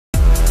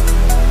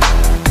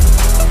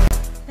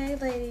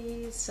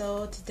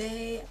So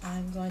today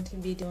I'm going to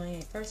be doing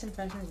a first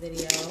impressions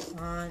video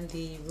on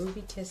the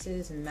Ruby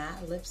Kisses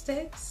matte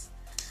lipsticks,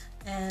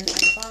 and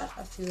I bought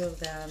a few of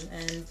them.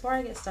 And before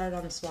I get started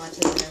on the swatches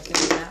and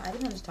everything like that, I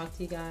just want to talk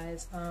to you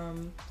guys.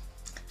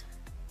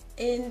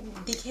 In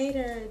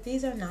Decatur,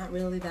 these are not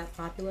really that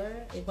popular.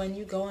 When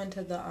you go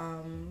into the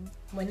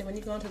when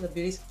you go into the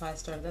beauty supply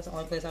store, that's the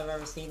only place I've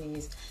ever seen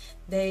these.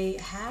 They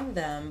have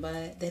them,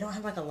 but they don't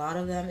have like a lot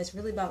of them. It's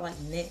really about like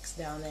NYX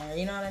down there,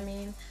 you know what I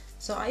mean?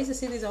 So I used to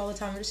see these all the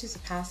time. I just used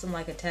to pass them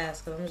like a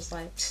test because I'm just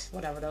like,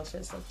 whatever, those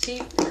shits look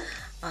cheap.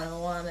 I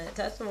don't want to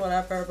touch them,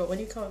 whatever. But when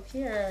you come up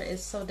here,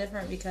 it's so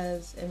different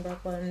because in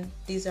Brooklyn,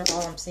 these are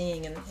all I'm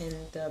seeing in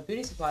the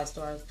beauty supply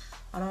stores.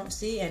 I don't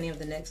see any of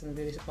the NYX in the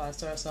beauty supply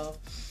store. So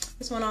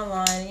this went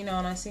online, you know,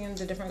 and I seen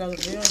the different girls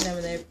reviewing them,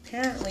 and they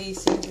apparently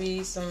seem to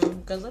be some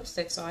good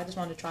lipsticks. So I just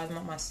wanted to try them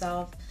out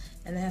myself,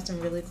 and they have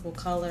some really cool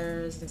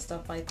colors and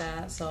stuff like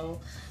that.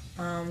 So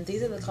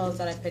these are the colors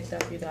that I picked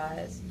up, you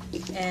guys.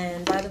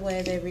 And by the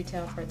way, they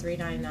retail for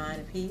 $3.99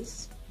 a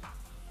piece.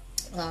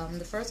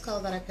 The first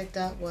color that I picked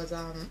up was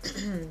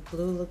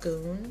Blue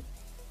Lagoon.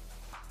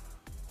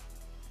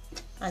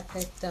 I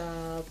picked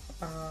up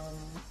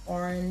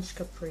Orange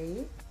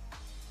Capri.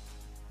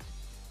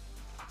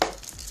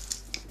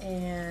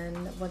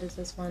 And what is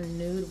this one?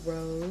 Nude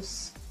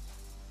Rose.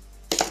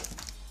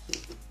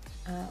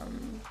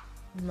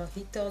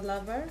 Mojito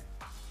Lover.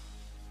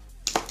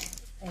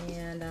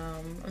 And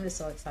I'm just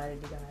so excited,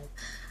 you guys.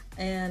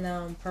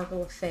 And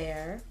Purple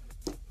Affair.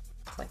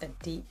 It's like a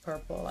deep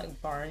purple,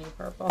 like Barney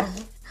purple.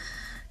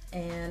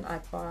 And I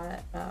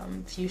bought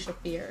Fuchsia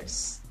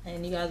Fierce.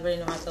 And you guys already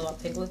know how I feel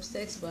about pink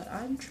lipsticks, but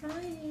I'm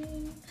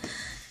trying.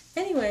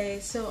 Anyway,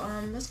 so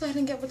let's go ahead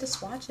and get with the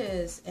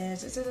swatches. And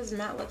since this is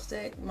matte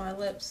lipstick, my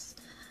lips,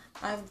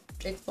 I've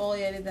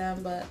exfoliated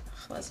them, but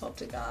let's hope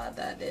to God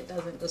that it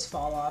doesn't just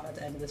fall off at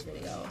the end of this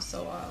video.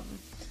 So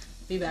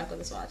be back with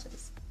the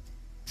swatches.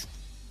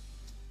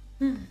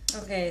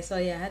 Okay, so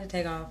yeah, I had to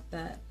take off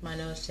my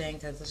nose chain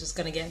because it's just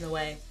gonna get in the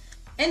way.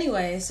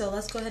 Anyway, so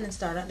let's go ahead and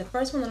start out. The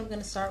first one that I'm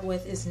gonna start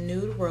with is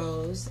Nude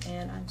Rose,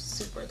 and I'm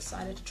super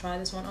excited to try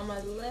this one on my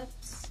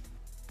lips.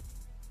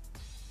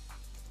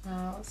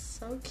 Wow,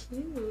 so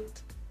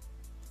cute.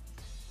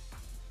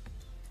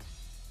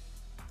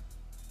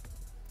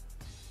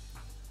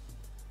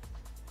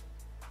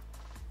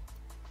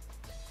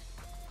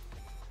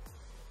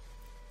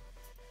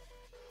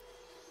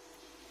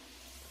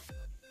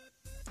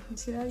 You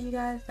see that, you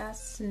guys?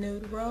 That's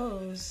Nude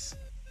Rose.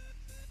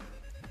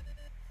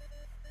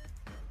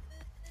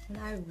 And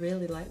I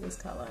really like this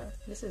color.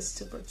 This is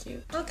super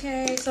cute.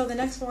 Okay, so the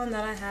next one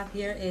that I have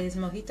here is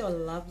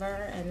Mojito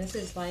Lover, and this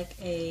is like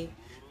a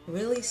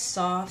really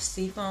soft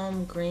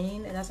seafoam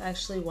green, and that's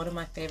actually one of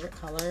my favorite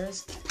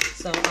colors.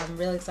 So I'm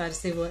really excited to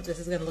see what this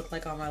is gonna look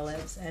like on my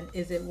lips, and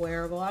is it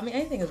wearable? I mean,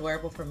 anything is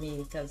wearable for me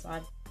because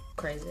I'm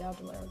crazy out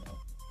to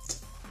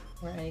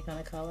wear any kind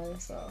of color.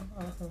 So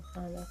I'm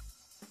kind of.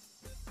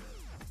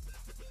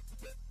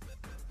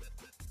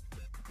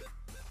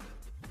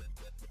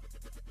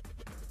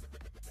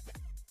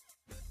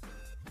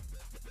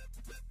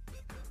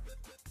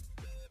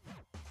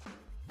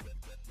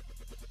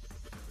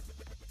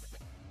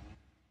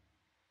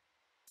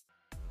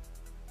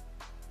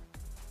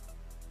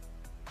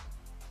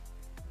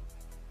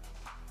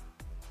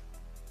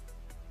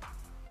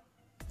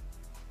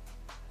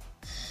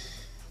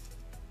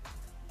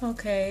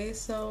 Okay,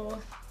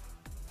 so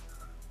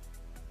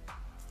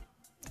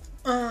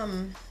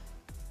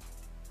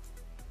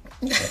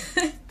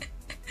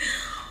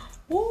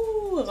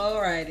Woo,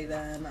 alrighty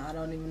then. I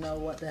don't even know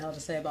what the hell to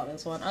say about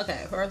this one.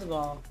 Okay, first of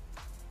all,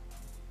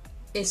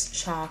 it's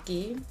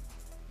chalky,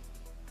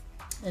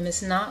 and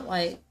it's not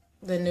like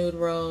the Nude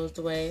Rose,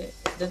 the way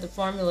that the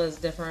formula is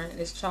different.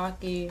 It's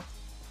chalky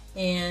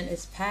and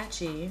it's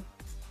patchy.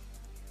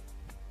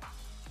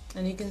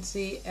 And you can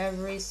see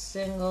every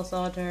single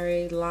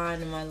solitary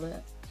line in my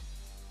lip.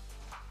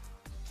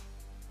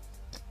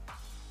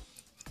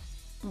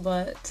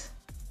 But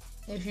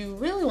if you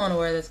really want to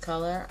wear this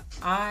color,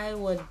 I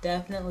would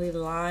definitely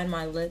line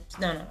my lips.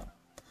 No.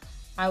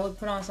 I would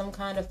put on some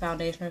kind of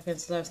foundation or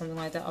concealer or something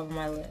like that over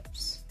my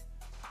lips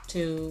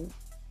to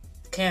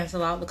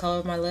cancel out the color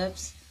of my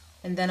lips.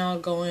 And then I'll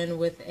go in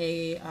with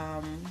a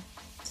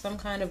some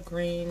kind of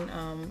green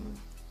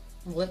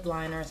lip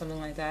liner or something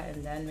like that,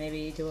 and then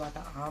maybe do like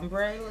an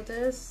ombre with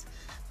this.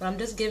 But I'm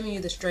just giving you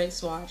the straight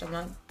swatch. I'm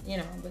not, you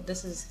know, but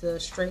this is the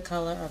straight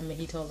color of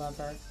Mojito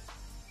Lover.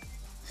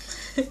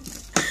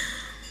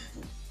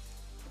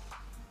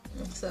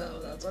 So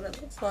that's what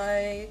it looks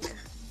like.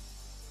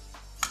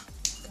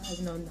 You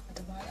guys know not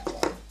to buy that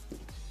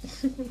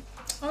one.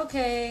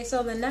 Okay,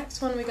 so the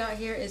next one we got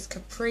here is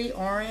Capri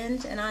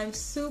Orange, and I'm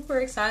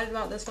super excited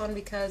about this one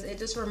because it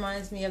just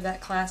reminds me of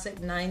that classic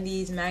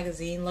 90s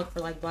magazine look for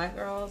like black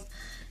girls,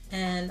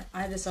 and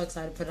I'm just so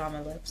excited to put it on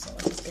my lips. So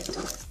let's just get to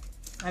it.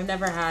 I've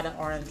never had an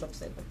orange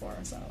lipstick before,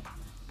 so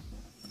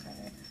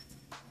okay.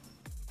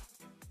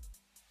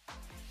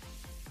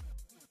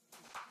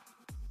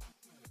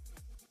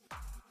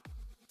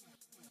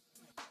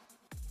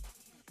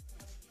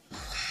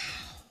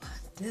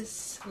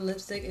 This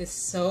lipstick is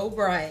so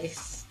bright.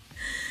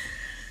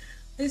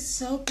 It's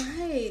so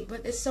bright,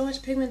 but it's so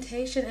much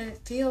pigmentation and it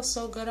feels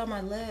so good on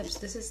my lips.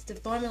 This is the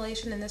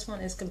formulation in this one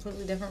is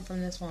completely different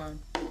from this one.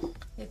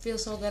 It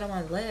feels so good on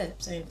my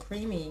lips and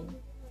creamy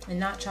and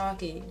not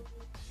chalky.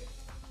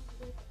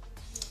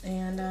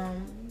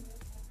 And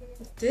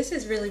this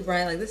is really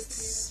bright. Like,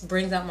 this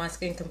brings out my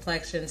skin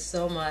complexion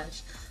so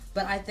much.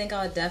 But I think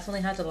I would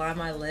definitely have to line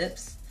my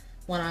lips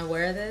when I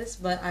wear this.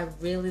 But I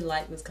really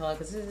like this color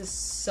because this is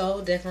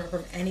so different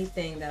from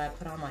anything that I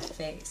put on my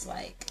face.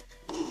 Like,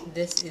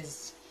 this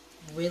is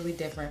really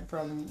different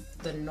from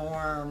the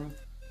norm.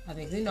 I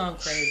mean, you know I'm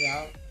crazy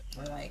out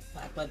for like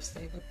black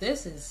lipstick, but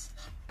this is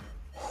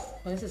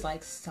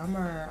like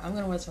summer. I'm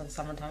gonna wear this for the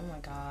summertime. Oh my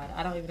god,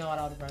 I don't even know what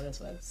I would wear this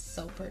with. It's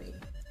so pretty.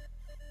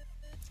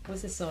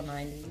 This is so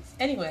 90s.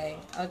 Anyway,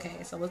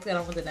 okay, so let's get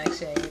on with the next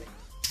shade.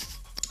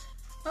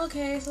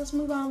 Okay, so let's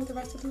move on with the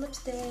rest of the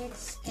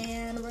lipsticks,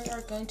 and we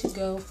are going to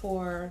go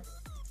for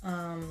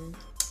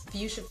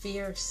Fuchsia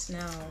Fierce now.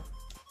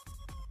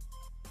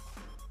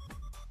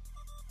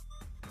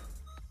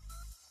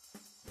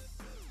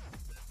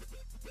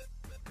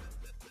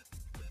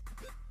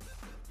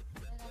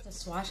 I have to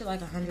swatch it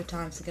like 100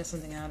 times to get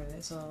something out of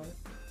it, so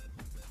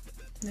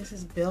this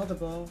is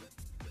buildable.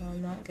 So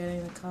I'm not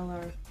getting the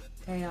color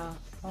payoff.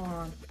 Hold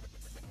on.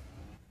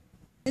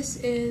 This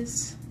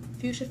is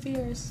Fuchsia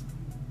Fierce.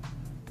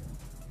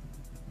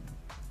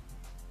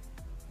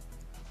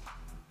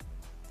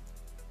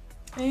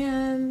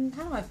 And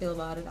how do I feel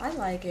about it? I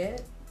like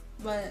it,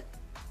 but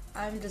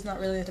I'm just not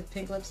really into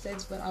pink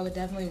lipsticks, but I would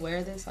definitely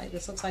wear this. Like,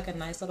 this looks like a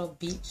nice little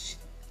beach,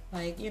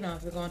 like, you know,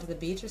 if you're going to the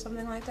beach or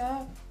something like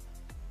that.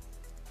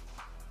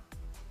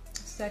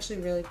 It's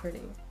actually really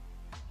pretty.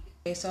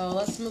 Okay, so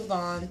let's move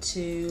on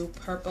to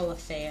Purple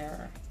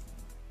Affair.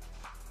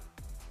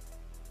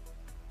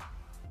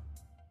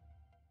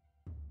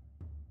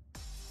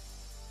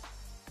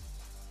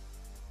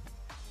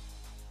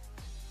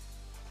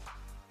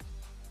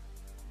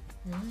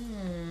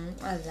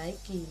 I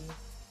like it.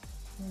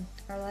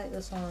 I like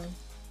this one.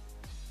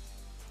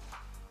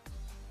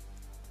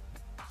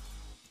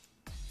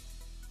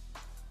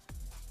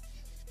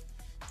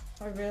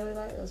 I really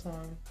like this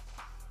one.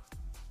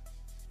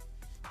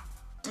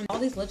 And all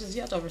these lipsticks,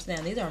 you have to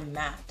understand, these are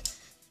matte.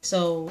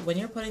 So when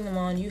you're putting them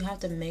on, you have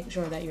to make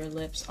sure that your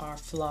lips are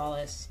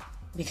flawless,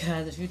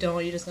 because if you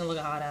don't, you're just gonna look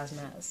a hot ass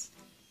mess.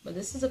 But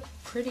this is a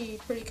pretty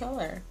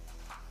color.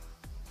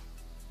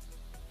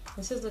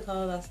 This is the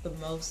color that's the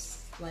most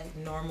like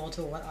normal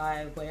to what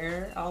I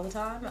wear all the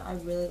time. I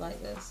really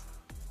like this.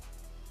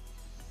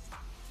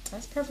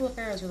 This Purple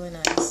Affair is really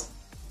nice.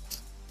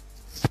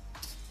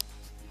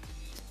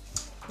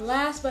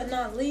 Last but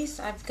not least,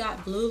 I've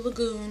got Blue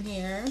Lagoon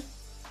here.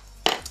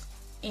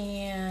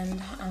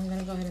 And I'm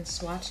gonna go ahead and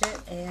swatch it.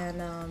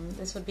 And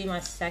this would be my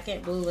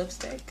second blue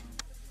lipstick.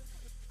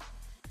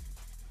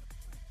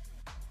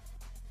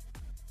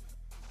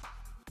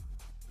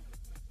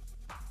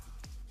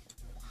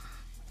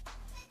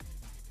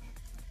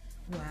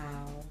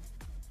 Wow.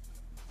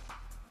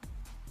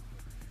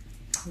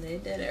 They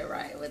did it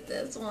right with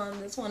this one.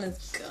 This one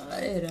is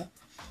good.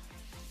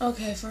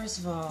 Okay, first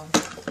of all,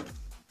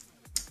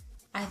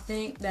 I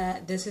think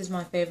that this is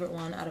my favorite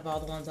one out of all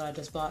the ones that I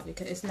just bought,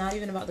 because it's not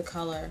even about the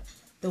color.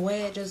 The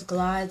way it just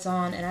glides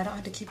on, and I don't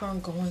have to keep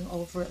on going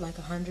over it like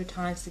 100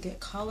 times to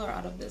get color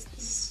out of this.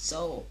 This is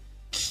so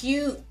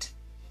cute.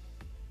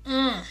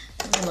 Let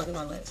me look at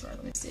my lips first.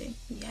 Let me see.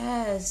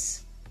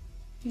 Yes.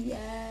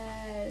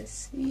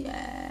 Yes,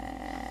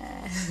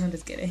 yes. I'm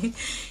just kidding.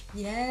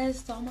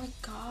 Yes, oh my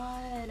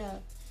god.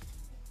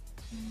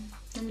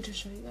 Let me just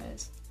show you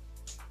guys.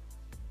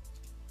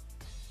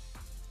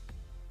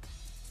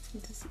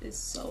 This is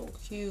so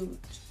cute.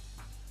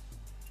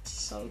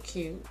 So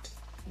cute.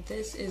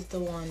 This is the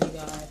one, you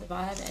guys. If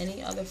I have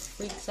any other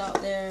freaks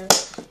out there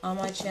on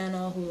my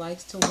channel who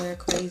likes to wear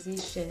crazy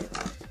shit,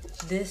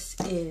 this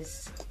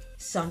is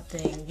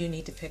something you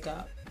need to pick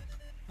up.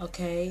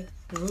 Okay,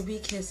 Ruby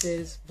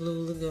Kisses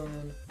Blue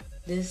Lagoon.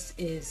 This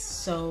is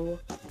so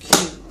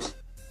cute.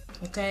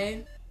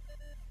 Okay,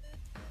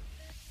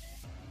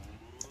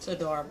 it's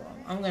adorable.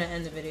 I'm gonna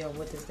end the video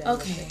with this.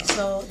 Okay,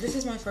 so this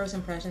is my first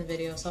impression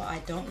video, so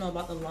I don't know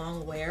about the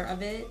long wear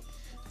of it,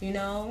 you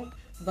know,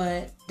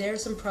 but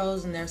there's some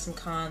pros and there's some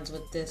cons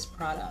with this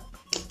product.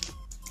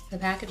 The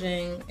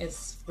packaging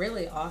is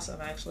really awesome,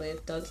 actually.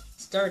 It's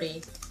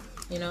sturdy.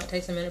 You know, it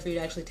takes a minute for you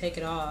to actually take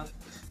it off.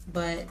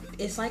 But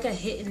it's like a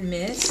hit and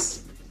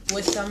miss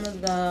with some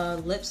of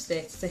the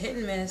lipsticks. It's a hit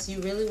and miss.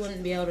 You really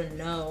wouldn't be able to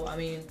know. I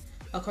mean,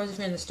 of course, if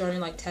you're in the store and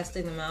you're like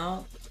testing them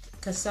out,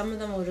 because some of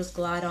them will just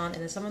glide on,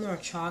 and then some of them are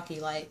chalky,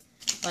 like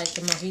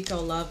the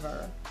Mojito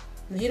Lover.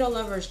 The Mojito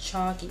Lover is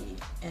chalky,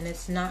 and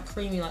it's not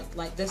creamy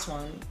like this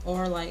one,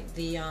 or like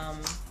the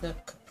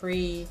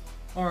Capri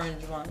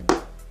Orange one.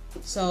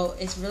 So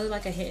it's really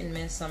like a hit and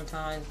miss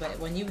sometimes. But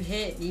when you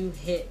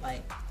hit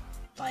like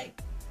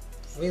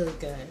really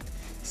good.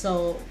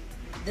 So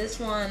this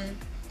one,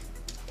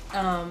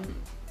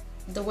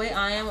 the way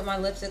I am with my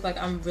lipstick, like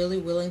I'm really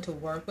willing to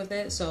work with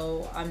it,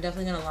 so I'm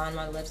definitely gonna line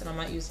my lips, and I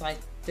might use like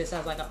this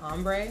as like an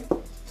ombre.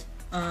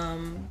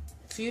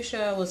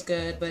 Fuchsia was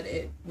good, but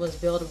it was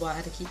buildable. I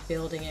had to keep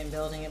building it,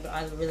 but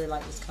I really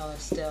like this color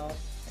still.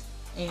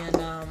 And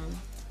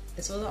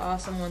this was an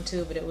awesome one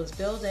too, but it was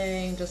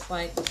building just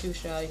like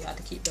fuchsia. You had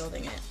to keep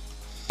building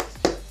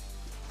it.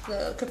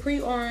 The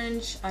Capri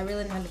Orange, I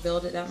really didn't have to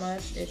build it that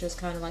much. It just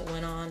kind of like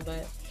went on,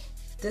 but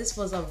this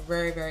was a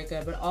very, very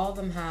good. But all of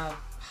them have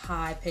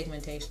high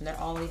pigmentation. They're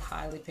all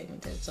highly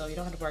pigmented, so you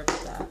don't have to worry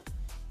about that.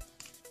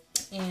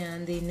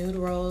 And the Nude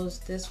Rose,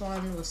 this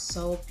one was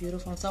so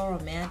beautiful and so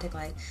romantic.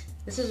 Like,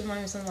 this is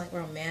reminding me of something like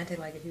romantic,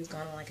 like if you was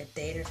going on like a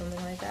date or something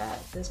like that.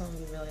 This one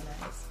would be really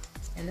nice.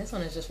 And this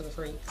one is just for the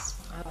freaks.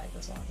 I like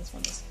this one. This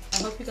one is. I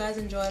hope you guys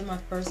enjoyed my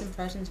first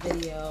impressions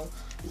video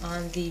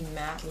on the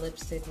matte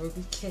lipstick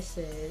Ruby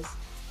Kisses.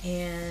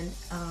 And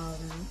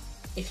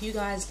if you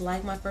guys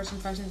like my first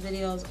impressions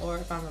videos, or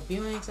if I'm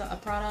reviewing a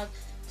product,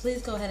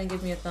 please go ahead and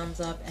give me a thumbs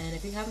up. And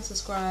if you haven't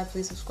subscribed,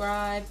 please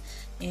subscribe.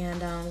 And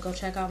go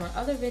check out my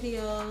other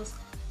videos.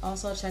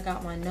 Also check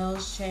out my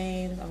nose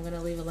chains. I'm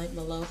gonna leave a link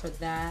below for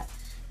that.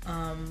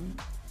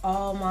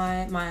 All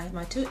my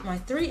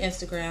three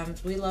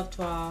Instagrams, We Love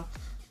Twa,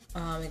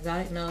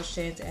 Exotic Nose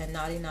Chains, and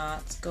Naughty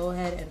Knots. Go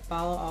ahead and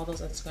follow all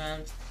those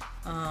Instagrams.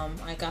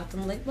 I got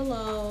them linked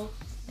below,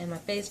 and my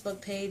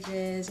Facebook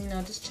pages. You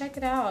know, just check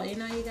it out. You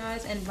know, you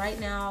guys. And right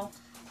now,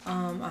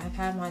 I've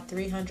had my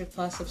 300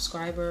 plus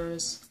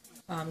subscribers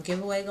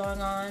giveaway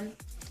going on.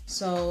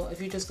 So if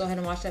you just go ahead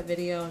and watch that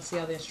video and see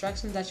all the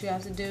instructions that you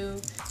have to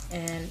do,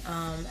 and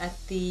I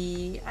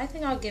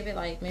think I'll give it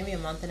like maybe a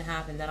month and a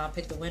half, and then I'll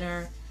pick the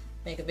winner,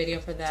 make a video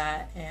for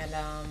that. And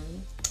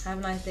have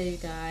a nice day, you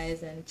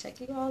guys, and check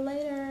you all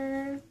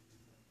later.